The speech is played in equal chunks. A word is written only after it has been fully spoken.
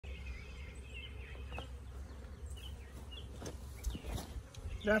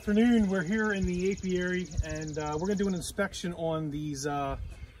Good afternoon. We're here in the apiary and we're going to do an inspection on these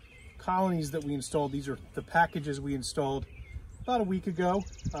colonies that we installed. These are the packages we installed about a week ago.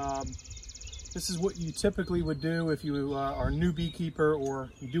 This is what you typically would do if you are a new beekeeper or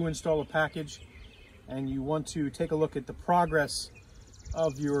you do install a package and you want to take a look at the progress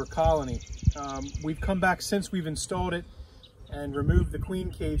of your colony. We've come back since we've installed it and removed the queen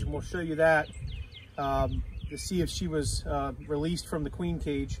cage, and we'll show you that to see if she was released from the queen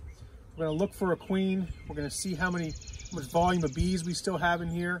cage. We're going to look for a queen. We're going to see how much volume of bees we still have in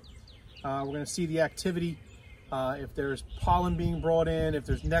here. We're going to see the activity, if there's pollen being brought in, if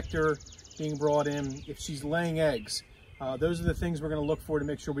there's nectar being brought in, if she's laying eggs. Those are the things we're going to look for to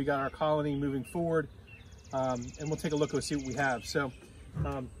make sure we got our colony moving forward. And we'll take a look and see what we have. So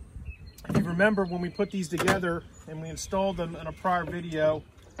if you remember when we put these together and we installed them in a prior video,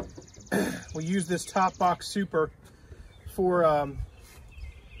 we used this top box super for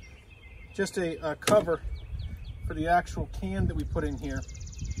just a cover for the actual can that we put in here.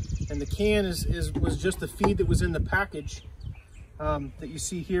 And the can was just the feed that was in the package that you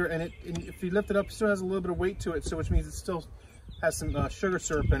see here. And if you lift it up, it still has a little bit of weight to it, so which means it still has some sugar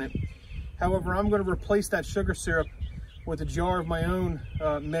syrup in it. However, I'm going to replace that sugar syrup with a jar of my own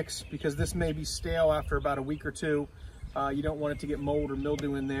mix, because this may be stale after about a week or two. You don't want it to get mold or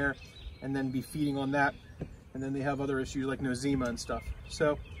mildew in there and then be feeding on that, and then they have other issues like nosema and stuff.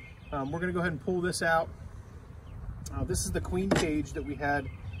 So we're going to go ahead and pull this out. This is the queen cage that we had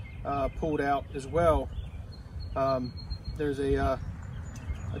pulled out as well. There's a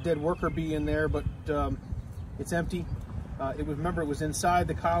dead worker bee in there, but it's empty. Remember, it was inside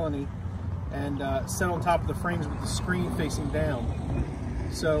the colony and set on top of the frames with the screen facing down.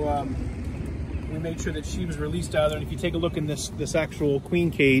 So we made sure that she was released out of there. And if you take a look in this actual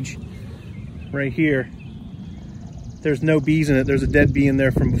queen cage right here, there's no bees in it. There's a dead bee in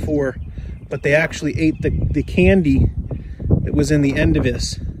there from before, but they actually ate the candy that was in the end of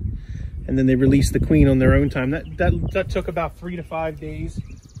this, and then they released the queen on their own time. That took about 3 to 5 days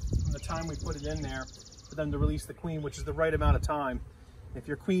from the time we put it in there for them to release the queen, which is the right amount of time. If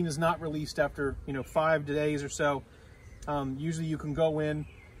your queen is not released after 5 days or so, usually you can go in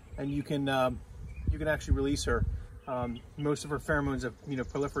and you can actually release her. Most of her pheromones have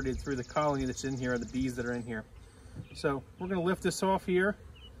proliferated through the colony that's in here, the bees that are in here. So we're going to lift this off here.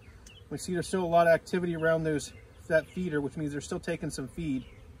 We see there's still a lot of activity around that feeder, which means they're still taking some feed,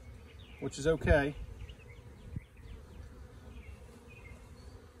 which is okay.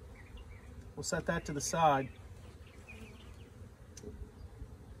 We'll set that to the side.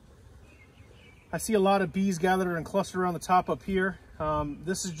 I see a lot of bees gathered and clustered around the top up here.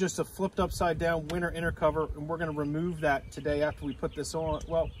 This is just a flipped upside down winter inner cover, and we're going to remove that today after we put this on.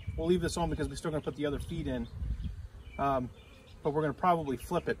 Well, we'll leave this on because we're still going to put the other feed in, but we're going to probably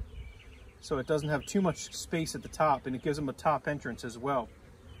flip it so it doesn't have too much space at the top, and it gives them a top entrance as well.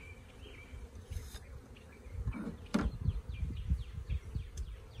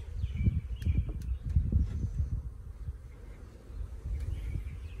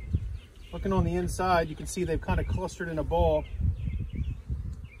 Looking on the inside, you can see they've kind of clustered in a ball,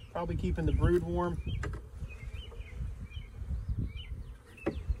 probably keeping the brood warm.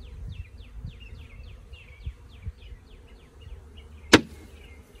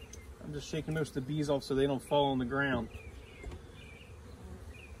 I'm just shaking most of the bees off so they don't fall on the ground.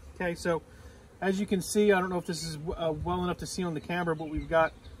 Okay, so as you can see, I don't know if this is well enough to see on the camera, but we've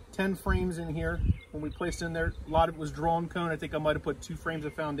got 10 frames in here. When we placed in there, a lot of it was drawn cone. I think I might have put 2 frames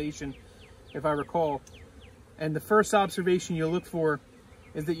of foundation, if I recall. And the first observation you'll look for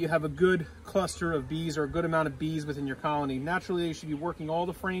is that you have a good cluster of bees, or a good amount of bees within your colony. Naturally, they should be working all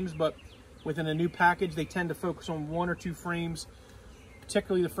the frames, but within a new package, they tend to focus on 1 or 2 frames,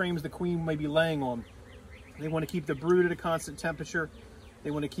 particularly the frames the queen may be laying on. They want to keep the brood at a constant temperature.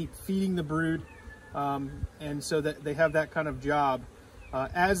 They want to keep feeding the brood, and so that they have that kind of job.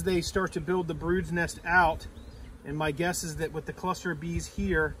 As they start to build the brood's nest out, and my guess is that with the cluster of bees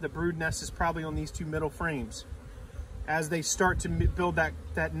here, the brood nest is probably on these 2 middle frames. As they start to build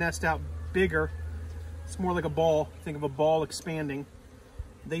that nest out bigger, it's more like a ball. Think of a ball expanding.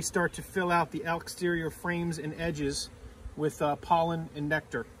 They start to fill out the exterior frames and edges with pollen and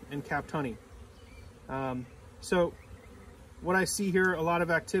nectar and capped honey. So what I see here, a lot of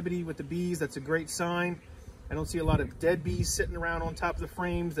activity with the bees. That's a great sign. I don't see a lot of dead bees sitting around on top of the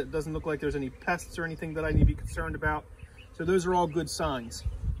frames. That doesn't look like there's any pests or anything that I need to be concerned about. So those are all good signs.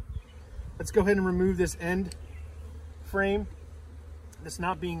 Let's go ahead and remove this end frame that's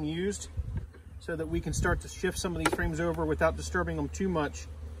not being used, so that we can start to shift some of these frames over without disturbing them too much.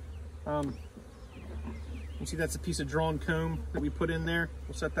 You see that's a piece of drawn comb that we put in there.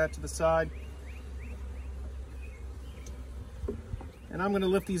 We'll set that to the side. And I'm gonna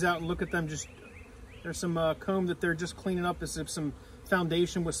lift these out and look at them. Just, there's some comb that they're just cleaning up. This is some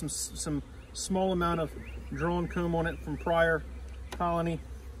foundation with some small amount of drawn comb on it from prior colony.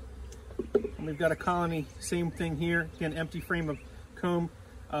 And we've got a colony, same thing here. Again, empty frame of comb.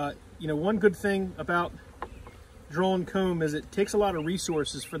 You know, one good thing about drawn comb is it takes a lot of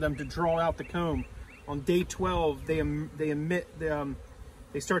resources for them to draw out the comb. On day 12, they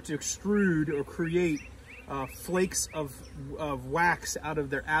start to extrude or create flakes of wax out of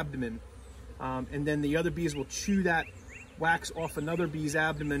their abdomen. And then the other bees will chew that wax off another bee's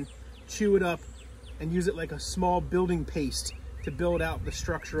abdomen, chew it up, and use it like a small building paste to build out the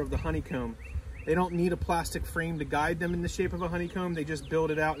structure of the honeycomb. They don't need a plastic frame to guide them in the shape of a honeycomb. They just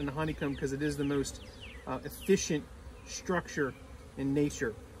build it out in a honeycomb because it is the most efficient structure in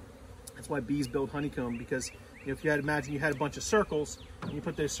nature. That's why bees build honeycomb, because you know, if you had imagine you had a bunch of circles and you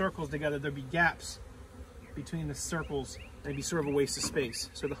put those circles together, there'd be gaps between the circles. It'd be sort of a waste of space.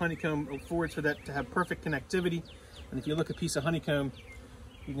 So the honeycomb affords for that to have perfect connectivity. And if you look at a piece of honeycomb,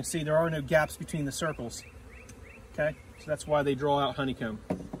 you can see there are no gaps between the circles. Okay, so that's why they draw out honeycomb,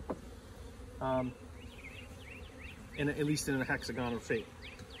 at least in a hexagonal shape.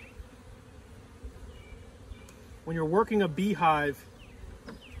 When you're working a beehive,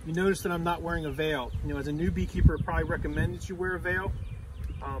 you notice that I'm not wearing a veil. You know, as a new beekeeper, I probably recommend that you wear a veil.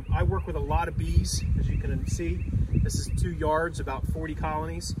 I work with a lot of bees, as you can see. This is 2 yards, about 40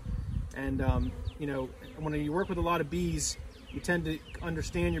 colonies. And, you know, when you work with a lot of bees, you tend to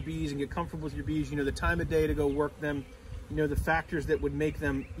understand your bees and get comfortable with your bees. You know the time of day to go work them. You know the factors that would make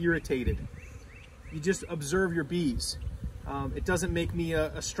them irritated. You just observe your bees. It doesn't make me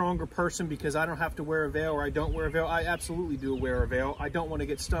a stronger person because I don't have to wear a veil or I don't wear a veil. I absolutely do wear a veil. I don't want to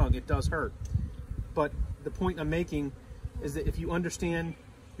get stung. It does hurt. But the point I'm making is that if you understand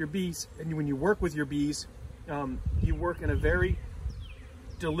your bees and when you work with your bees, you work in a very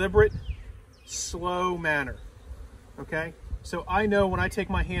deliberate, slow manner. Okay? So I know when I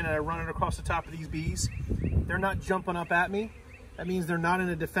take my hand and I run it across the top of these bees, they're not jumping up at me. That means they're not in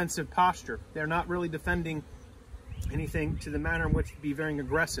a defensive posture. They're not really defending anything to the manner in which to be very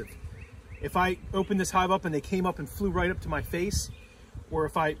aggressive. If I opened this hive up and they came up and flew right up to my face, or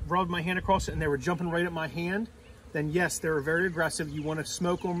if I rubbed my hand across it and they were jumping right at my hand, then yes, they're very aggressive. You want to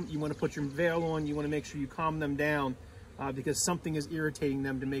smoke them, you want to put your veil on, you want to make sure you calm them down because something is irritating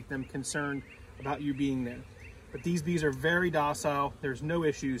them to make them concerned about you being there. But these bees are very docile, there's no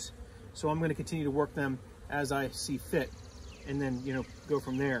issues, so I'm going to continue to work them as I see fit and then, you know, go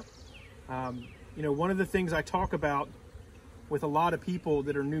from there. You know, one of the things I talk about with a lot of people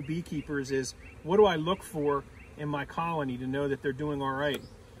that are new beekeepers is, what do I look for in my colony to know that they're doing all right?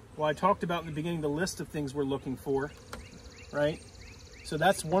 Well, I talked about in the beginning the list of things we're looking for, right? So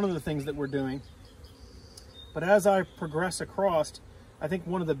that's one of the things that we're doing. But as I progress across, I think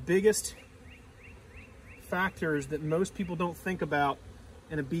one of the biggest factors that most people don't think about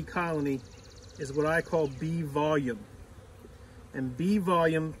in a bee colony is what I call bee volume. And bee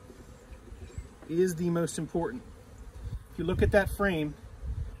volume is the most important. If you look at that frame,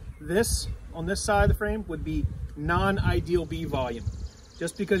 this on this side of the frame would be non-ideal bee volume.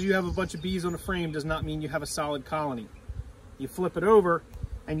 Just because you have a bunch of bees on a frame does not mean you have a solid colony. You flip it over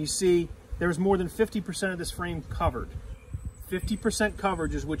and you see there's more than 50% of this frame covered. 50%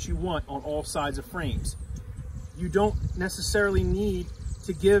 coverage is what you want on all sides of frames. You don't necessarily need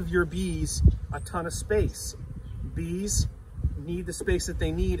to give your bees a ton of space. Bees need the space that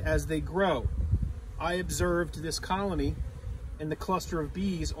they need as they grow. I observed this colony and the cluster of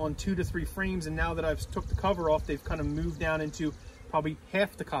bees on 2 to 3 frames, and now that I've took the cover off, they've kind of moved down into probably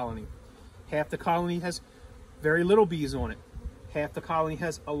half the colony. Half the colony has very little bees on it. Half the colony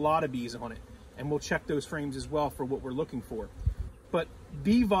has a lot of bees on it. And we'll check those frames as well for what we're looking for. But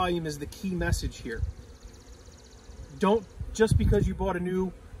bee volume is the key message here. Don't, just because you bought a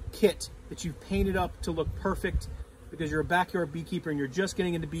new kit that you've painted up to look perfect, because you're a backyard beekeeper and you're just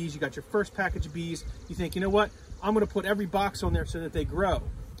getting into bees, you got your first package of bees, you think, you know what, I'm gonna put every box on there so that they grow.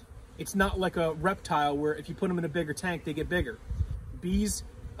 It's not like a reptile where if you put them in a bigger tank, they get bigger. Bees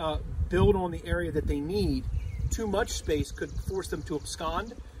build on the area that they need. Too much space could force them to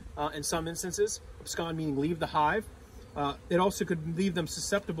abscond in some instances. Abscond meaning leave the hive. It also could leave them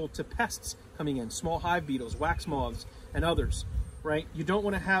susceptible to pests coming in, small hive beetles, wax moths, and others, right? You don't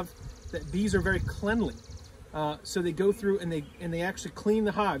want to have, that bees are very cleanly. So they go through and they actually clean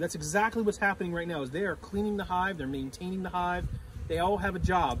the hive. That's exactly what's happening right now, is they are cleaning the hive, they're maintaining the hive. They all have a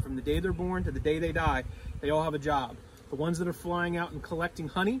job. From the day they're born to the day they die, they all have a job. The ones that are flying out and collecting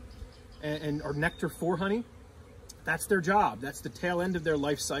honey, or nectar for honey. That's their job. That's the tail end of their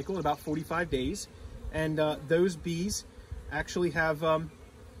life cycle, about 45 days. And those bees actually have,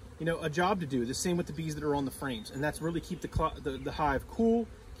 you know, a job to do. The same with the bees that are on the frames. And that's really keep the hive cool,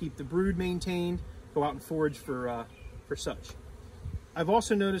 keep the brood maintained, go out and forage for such. I've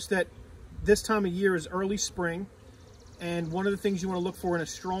also noticed that this time of year is early spring. And one of the things you want to look for in a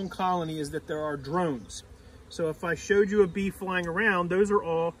strong colony is that there are drones. So if I showed you a bee flying around, those are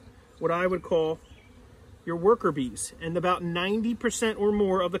all what I would call your worker bees. And about 90% or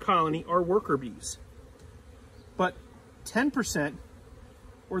more of the colony are worker bees. But 10%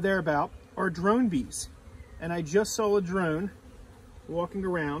 or thereabout are drone bees. And I just saw a drone walking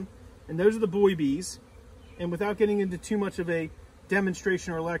around, and those are the boy bees. And without getting into too much of a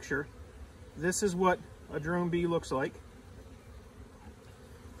demonstration or lecture, this is what a drone bee looks like.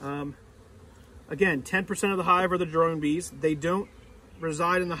 Again, 10% of the hive are the drone bees. They don't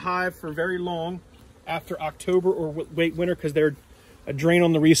reside in the hive for very long after October or late winter because they're a drain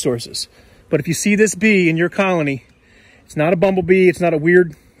on the resources. But if you see this bee in your colony, it's not a bumblebee, it's not a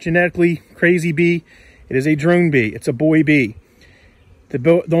weird genetically crazy bee, it is a drone bee, it's a boy bee.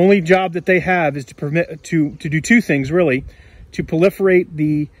 The only job that they have is to do two things really, to proliferate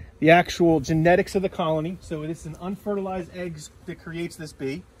the actual genetics of the colony. So it's an unfertilized eggs that creates this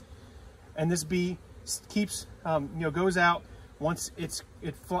bee. And this bee keeps, you know, goes out once it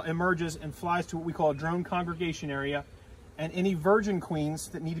emerges and flies to what we call a drone congregation area. And any virgin queens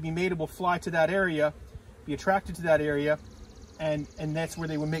that need to be mated will fly to that area, be attracted to that area, and that's where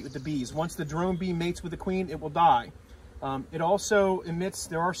they will mate with the bees. Once the drone bee mates with the queen, it will die. It also emits,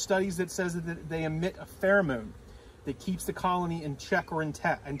 there are studies that says that they emit a pheromone that keeps the colony in check or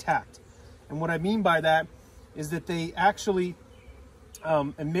intact. And what I mean by that is that they actually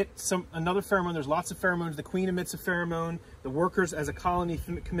emit another pheromone. There's lots of pheromones. The queen emits a pheromone. The workers as a colony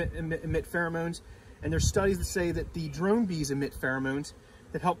emit pheromones. And there's studies that say that the drone bees emit pheromones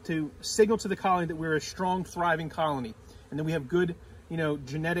that help to signal to the colony that we're a strong, thriving colony and that we have good, you know,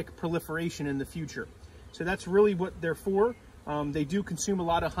 genetic proliferation in the future. So that's really what they're for. They do consume a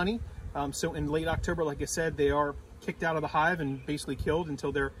lot of honey. So in late October, like I said, they are kicked out of the hive and basically killed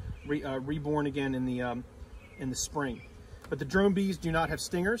until they're reborn again in the spring. But the drone bees do not have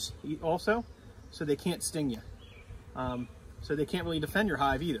stingers also, so they can't sting you. So they can't really defend your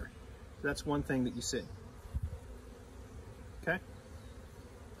hive either. So that's one thing that you see. Okay.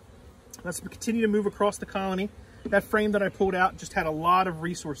 Let's continue to move across the colony. That frame that I pulled out just had a lot of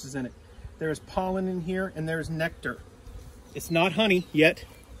resources in it. There's pollen in here and there's nectar. It's not honey yet.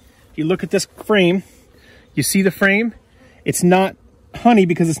 If you look at this frame, you see the frame? It's not honey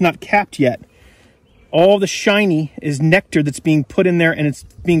because it's not capped yet. All the shiny is nectar that's being put in there and it's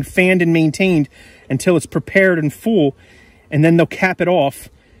being fanned and maintained until it's prepared and full, and then they'll cap it off,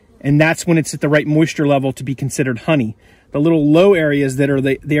 and that's when it's at the right moisture level to be considered honey. The little low areas that are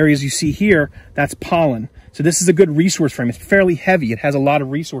the areas you see here, that's pollen. So this is a good resource frame. It's fairly heavy. It has a lot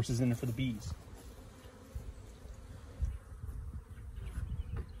of resources in it for the bees.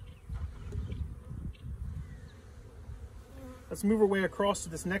 Let's move our way across to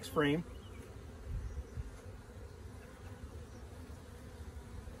this next frame.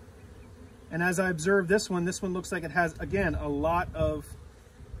 And as I observe this one looks like it has, again, a lot of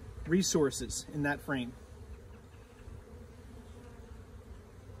resources in that frame.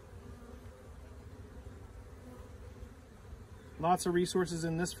 Lots of resources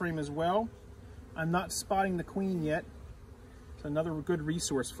in this frame as well. I'm not spotting the queen yet. It's another good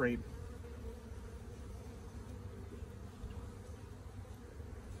resource frame.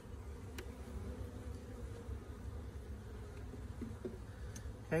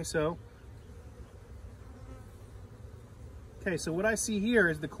 Okay, so what I see here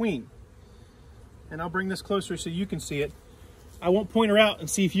is the queen. And I'll bring this closer so you can see it. I won't point her out and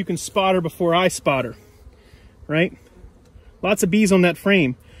see if you can spot her before I spot her, right? Lots of bees on that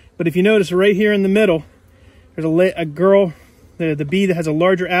frame. But if you notice right here in the middle, there's a girl, the bee that has a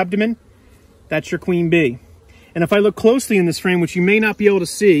larger abdomen. That's your queen bee. And if I look closely in this frame, which you may not be able to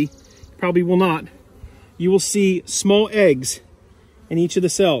see, probably will not, you will see small eggs in each of the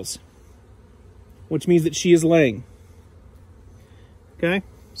cells, which means that she is laying. Okay,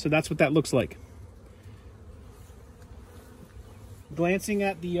 so that's what that looks like. Glancing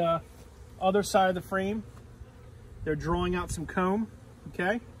at the other side of the frame, they're drawing out some comb,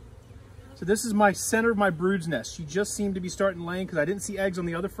 okay? So this is my center of my brood's nest. She just seemed to be starting laying because I didn't see eggs on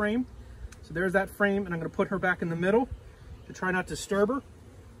the other frame. So there's that frame, and I'm gonna put her back in the middle to try not to disturb her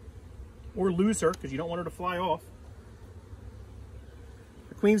or lose her because you don't want her to fly off.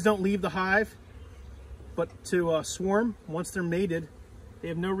 The queens don't leave the hive, but to swarm, once they're mated, They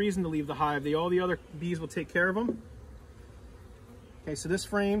have no reason to leave the hive. All the other bees will take care of them. Okay, so this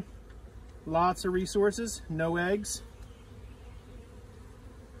frame, lots of resources, no eggs.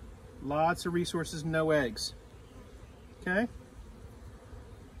 Lots of resources, no eggs. Okay?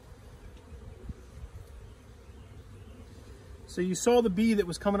 So you saw the bee that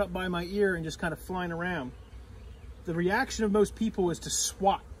was coming up by my ear and just kind of flying around. The reaction of most people is to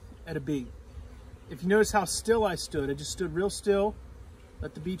swat at a bee. If you notice how still I stood, I just stood real still,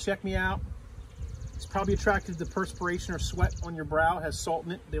 let the bee check me out. It's probably attracted to the perspiration or sweat on your brow. It has salt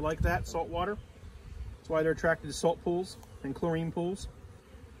in it. They like that, salt water. That's why they're attracted to salt pools and chlorine pools.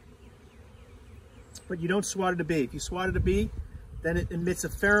 But you don't swat at a bee. If you swat at a bee, then it emits a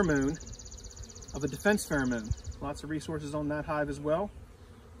pheromone of a defense pheromone. Lots of resources on that hive as well.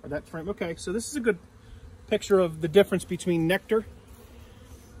 Or that frame. Okay, so this is a good picture of the difference between nectar.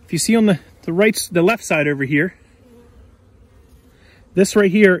 If you see on the left side over here, this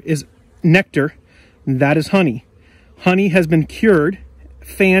right here is nectar, and that is honey. Honey has been cured,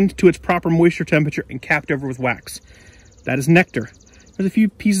 fanned to its proper moisture temperature, and capped over with wax. That is nectar. There's a few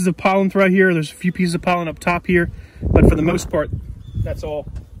pieces of pollen throughout here. There's a few pieces of pollen up top here, but for the most part, that's all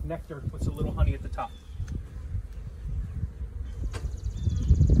nectar with a little honey at the top.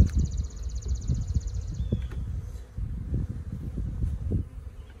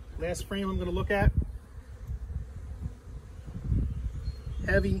 Last frame I'm going to look at.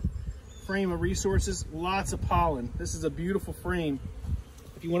 Heavy frame of resources, lots of pollen. This is a beautiful frame.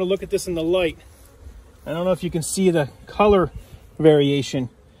 If you want to look at this in the light, I don't know if you can see the color variation,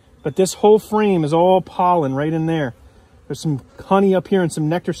 but this whole frame is all pollen right in there. There's some honey up here and some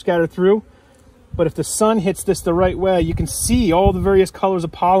nectar scattered through, but if the sun hits this the right way, you can see all the various colors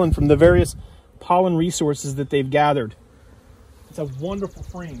of pollen from the various pollen resources that they've gathered. It's a wonderful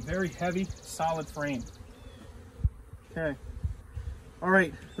frame, very heavy, solid frame. Okay. All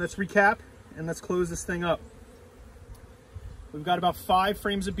right, let's recap and let's close this thing up. We've got about 5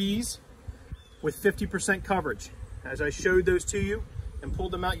 frames of bees with 50% coverage. As I showed those to you and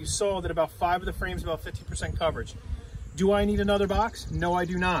pulled them out, you saw that about 5 of the frames about 50% coverage. Do I need another box? No, I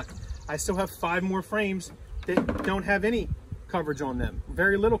do not. I still have 5 more frames that don't have any coverage on them,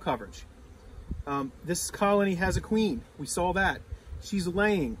 very little coverage. This colony has a queen. We saw that. She's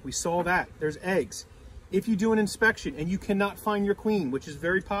laying. We saw that. There's eggs. If you do an inspection and you cannot find your queen, which is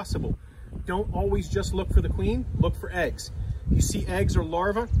very possible, don't always just look for the queen, look for eggs. If you see eggs or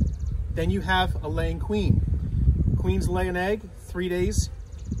larvae, then you have a laying queen. Queens lay an egg, 3 days,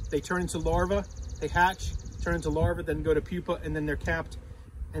 they turn into larvae, they hatch, turn into larvae, then go to pupa, and then they're capped,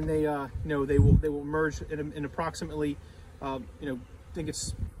 and they they will emerge in approximately I think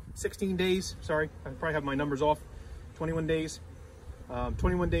it's 16 days. Sorry, I probably have my numbers off. 21 days.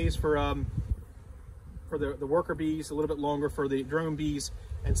 21 days for the worker bees, a little bit longer for the drone bees,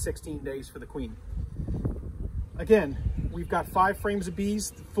 and 16 days for the queen. Again, we've got 5 frames of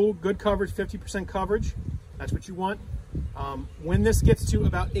bees, full good coverage, 50% coverage. That's what you want. When this gets to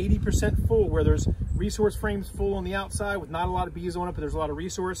about 80% full, where there's resource frames full on the outside with not a lot of bees on it, but there's a lot of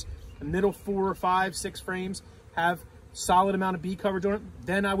resource, the middle 4, 5, 6 frames have solid amount of bee coverage on it,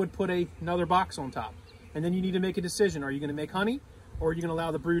 then I would put another box on top. And then you need to make a decision. Are you going to make honey, or are you going to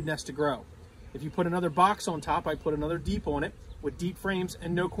allow the brood nest to grow? If you put another box on top, I put another deep on it with deep frames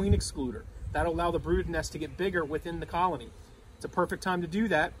and no queen excluder. That'll allow the brood nest to get bigger within the colony. It's a perfect time to do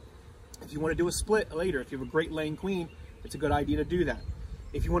that. If you want to do a split later, if you have a great laying queen, it's a good idea to do that.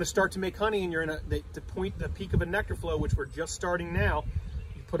 If you want to start to make honey and you're in the peak of a nectar flow, which we're just starting now,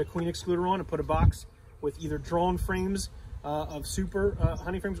 you put a queen excluder on and put a box with either drawn frames of super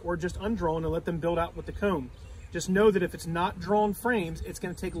honey frames or just undrawn, and let them build out with the comb. Just know that if it's not drawn frames, it's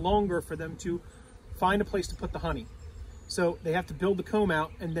going to take longer for them to find a place to put the honey. So they have to build the comb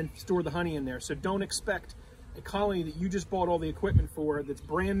out and then store the honey in there. So don't expect a colony that you just bought all the equipment for, that's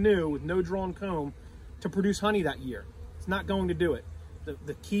brand new with no drawn comb, to produce honey that year. It's not going to do it.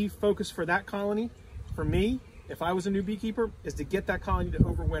 The key focus for that colony, for me, if I was a new beekeeper, is to get that colony to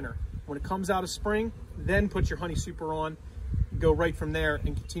overwinter. When it comes out of spring, then put your honey super on, go right from there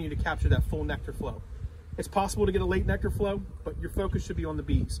and continue to capture that full nectar flow. It's possible to get a late nectar flow, but your focus should be on the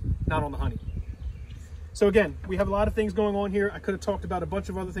bees, not on the honey. So again, we have a lot of things going on here. I could have talked about a bunch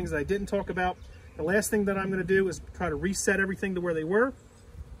of other things that I didn't talk about. The last thing that I'm going to do is try to reset everything to where they were.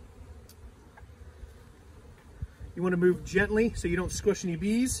 You want to move gently so you don't squish any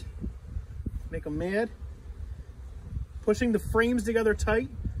bees, make them mad. Pushing the frames together tight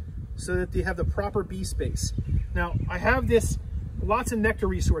so that they have the proper bee space. Now, I have lots of nectar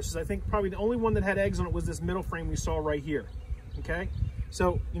resources. I think probably the only one that had eggs on it was this middle frame we saw right here. Okay?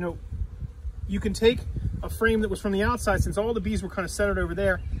 So, you can take a frame that was from the outside, since all the bees were kind of centered over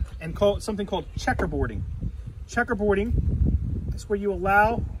there, and call it something called checkerboarding. Checkerboarding is where you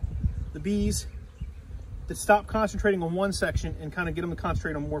allow the bees to stop concentrating on one section and kind of get them to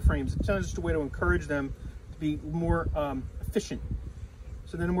concentrate on more frames. It's just a way to encourage them to be more efficient.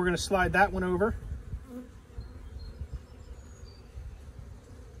 So then we're going to slide that one over.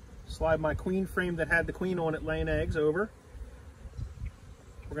 Slide my queen frame that had the queen on it laying eggs over.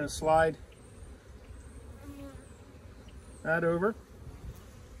 We're going to slide that over.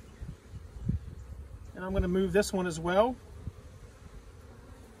 And I'm going to move this one as well.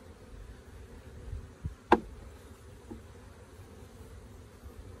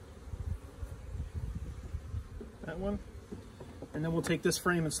 That one. And then we'll take this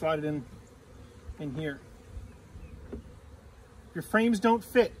frame and slide it in here. If your frames don't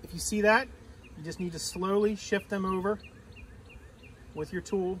fit, if you see that, you just need to slowly shift them over with your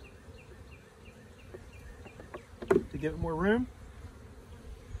tool to give it more room.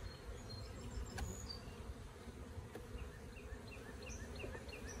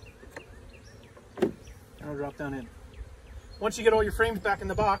 And I'll drop down in. Once you get all your frames back in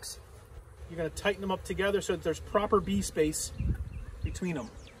the box, you're going to tighten them up together so that there's proper bee space between them.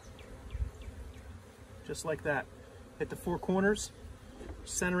 Just like that. Hit the four corners,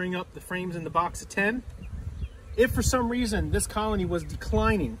 centering up the frames in the box of 10. If for some reason this colony was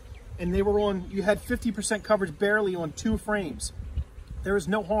declining and they were on, you had 50% coverage barely on 2 frames, there is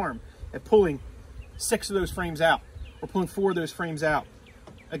no harm at pulling 6 of those frames out or pulling 4 of those frames out.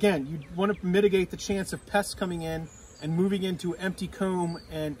 Again, you want to mitigate the chance of pests coming in and moving into empty comb,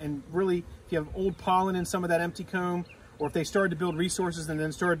 and really, if you have old pollen in some of that empty comb, or if they started to build resources and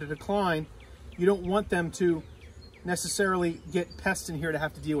then started to decline, you don't want them to necessarily get pests in here to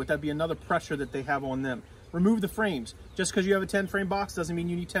have to deal with. That'd be another pressure that they have on them. Remove the frames. Just because you have a 10 frame box doesn't mean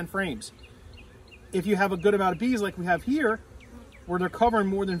you need 10 frames. If you have a good amount of bees like we have here, where they're covering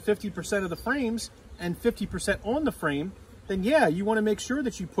more than 50% of the frames and 50% on the frame, then yeah, you want to make sure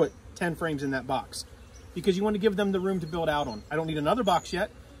that you put 10 frames in that box, because you want to give them the room to build out on. I don't need another box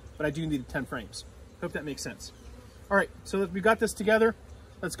yet, but I do need 10 frames. Hope that makes sense. All right, so we've got this together.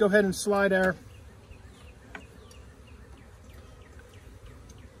 Let's go ahead and slide our...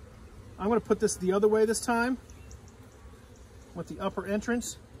 I'm going to put this the other way this time with the upper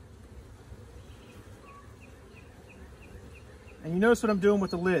entrance. And you notice what I'm doing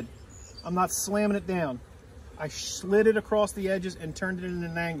with the lid. I'm not slamming it down. I slid it across the edges and turned it in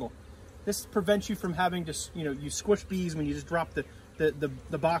an angle. This prevents you from having to, you squish bees when you just drop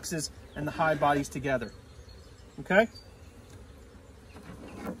the boxes and the hive bodies together. Okay?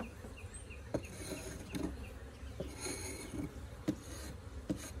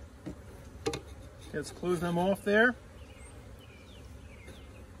 Let's close them off there.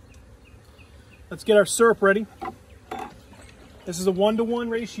 Let's get our syrup ready. This is a 1-to-1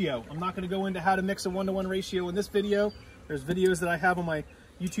 ratio. I'm not going to go into how to mix a 1-to-1 ratio in this video. There's videos that I have on my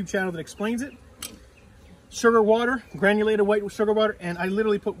YouTube channel that explains it. Sugar water, granulated white sugar water, and I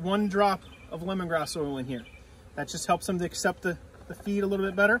literally put 1 drop of lemongrass oil in here. That just helps them to accept the feed a little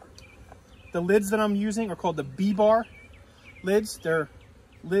bit better. The lids that I'm using are called the Bee Bar lids. They're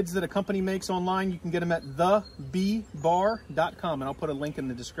lids that a company makes online. You can get them at thebeebar.com, and I'll put a link in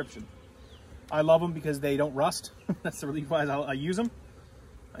the description. I love them because they don't rust. That's the reason why I use them.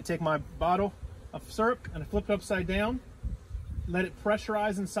 I take my bottle of syrup and I flip it upside down. Let it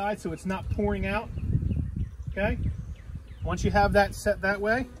pressurize inside so it's not pouring out. Okay? Once you have that set that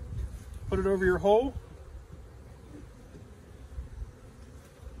way, put it over your hole.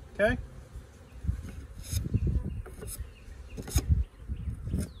 Okay?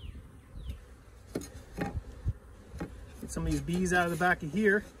 Get some of these bees out of the back of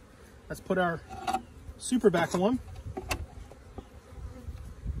here. Let's put our super back on.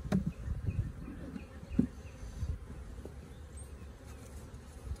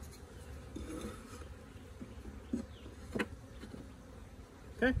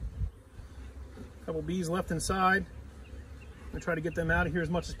 Okay. A couple bees left inside. I'm gonna try to get them out of here as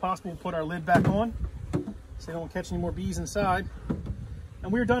much as possible. Put our lid back on so they don't catch any more bees inside.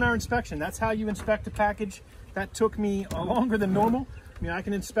 And we're done our inspection. That's how you inspect a package. That took me longer than normal. I mean, I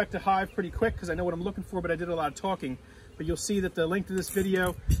can inspect a hive pretty quick because I know what I'm looking for, but I did a lot of talking. But you'll see that the length of this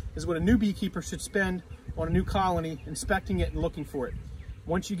video is what a new beekeeper should spend on a new colony, inspecting it and looking for it.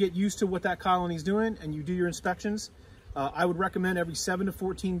 Once you get used to what that colony is doing and you do your inspections, I would recommend every 7 to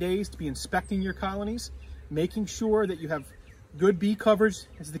 14 days to be inspecting your colonies, making sure that you have good bee coverage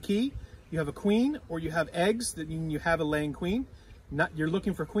is the key. You have a queen or you have eggs, that means you have a laying queen. You're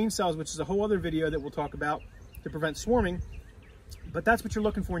looking for queen cells, which is a whole other video that we'll talk about to prevent swarming. But that's what you're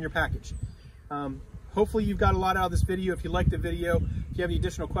looking for in your package. hopefully you've got a lot out of this video. If you liked the video, if you have any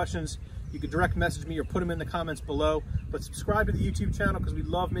additional questions, you can direct message me or put them in the comments below. But subscribe to the YouTube channel because we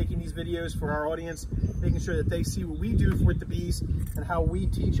love making these videos for our audience, making sure that they see what we do with the bees and how we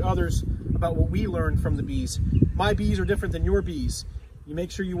teach others about what we learned from the bees. My bees are different than your bees. You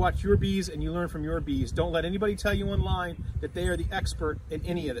make sure you watch your bees and you learn from your bees. Don't let anybody tell you online that they are the expert in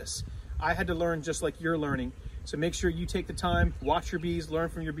any of this. I had to learn just like you're learning. So make sure you take the time, watch your bees, learn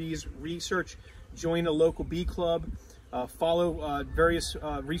from your bees, research, join a local bee club, follow various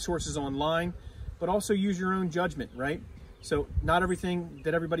resources online, but also use your own judgment, right? So not everything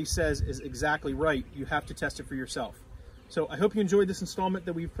that everybody says is exactly right. You have to test it for yourself. So I hope you enjoyed this installment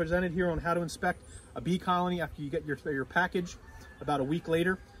that we've presented here on how to inspect a bee colony after you get your package about a week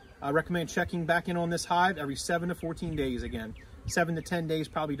later. I recommend checking back in on this hive every 7 to 14 days again. 7 to 10 days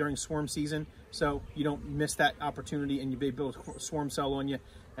probably during swarm season, so you don't miss that opportunity and you may build a swarm cell on you,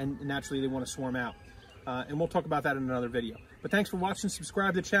 and naturally they want to swarm out. And we'll talk about that in another video. But thanks for watching.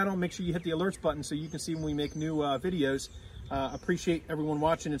 Subscribe to the channel. Make sure you hit the alerts button so you can see when we make new videos. Appreciate everyone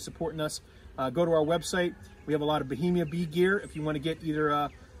watching and supporting us. Go to our website. We have a lot of Bohemia bee gear. If you want to get either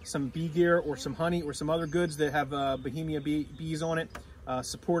some bee gear or some honey or some other goods that have Bohemia bees on it,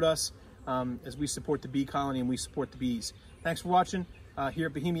 support us as we support the bee colony and we support the bees. Thanks for watching here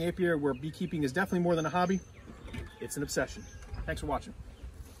at Bohemia Apiary, where beekeeping is definitely more than a hobby. It's an obsession. Thanks for watching.